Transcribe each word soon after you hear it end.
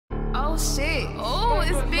Oh shit. Oh,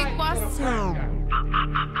 it's Big Boss time.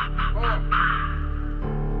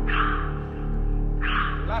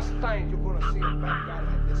 Last time you're gonna see a bad guy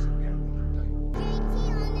like this again. JT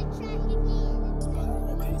on the track again.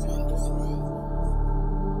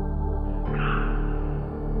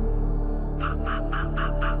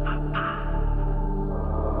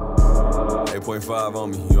 8.5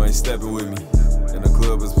 on me, you ain't stepping with me. In the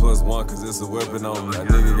club it's +1 cause it's a weapon on me. That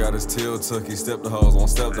nigga got his tail tuck, he stepped the hoes, won't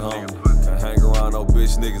step the homie. Can't hang around no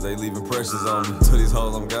bitch niggas, they leaving pressures on me. To these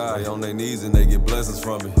hoes I'm God, they on their knees and they get blessings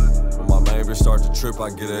from me. When my main bitch start to trip, I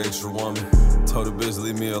get an extra woman. Told the bitch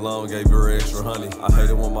leave me alone, gave her extra honey. I hate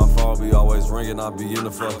it when my phone be always ringing, I be in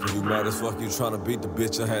the fucking. You mad as fuck, you tryna beat the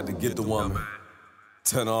bitch, I had to get the woman.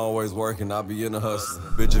 Tenor always working, I be in the hustle.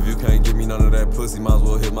 Bitch, if you can't give me none of that pussy, might as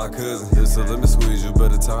well hit my cousin. It's a limit squeeze, you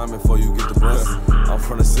better time it before you get the brush. I'm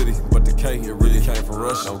from the city, but the cake, it really came from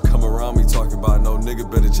Russia. Don't come around me talking about no nigga,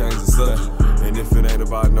 better change the subject. And if it ain't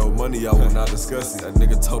about no money, I will not discuss it. That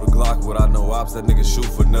nigga told a Glock without no ops, that nigga shoot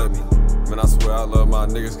for nothing. Man, I swear I love my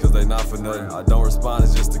niggas cause they not for nothing. I don't respond,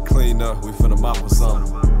 it's just to clean up, we finna mop or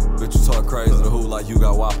something. Bitch, you talk crazy to who like you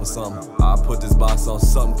got WAP or something. I put this box on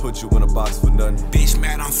something, put you in a box for nothing. Bitch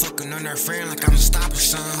mad, I'm fucking on her friend like I'm a stopper,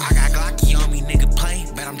 son. I got Glocky on me, nigga play,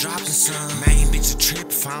 bet I'm dropping some. Main bitch a trip,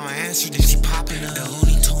 if I don't answer, then she popping up. The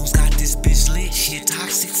Looney Tunes got this bitch lit, she a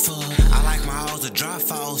toxic fuck. I like my hoes to drop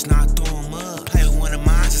falls, not throw them up. Play with one of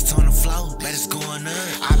mine, just on the floor, bet it's going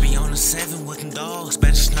up. I be on the 7 with them dogs,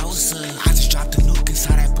 bet it's no sun. I just dropped a nuke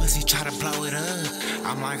inside that pussy, try to blow it up.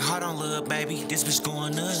 I'm like, hold on, little baby, this bitch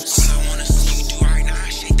going nuts. All I wanna see you do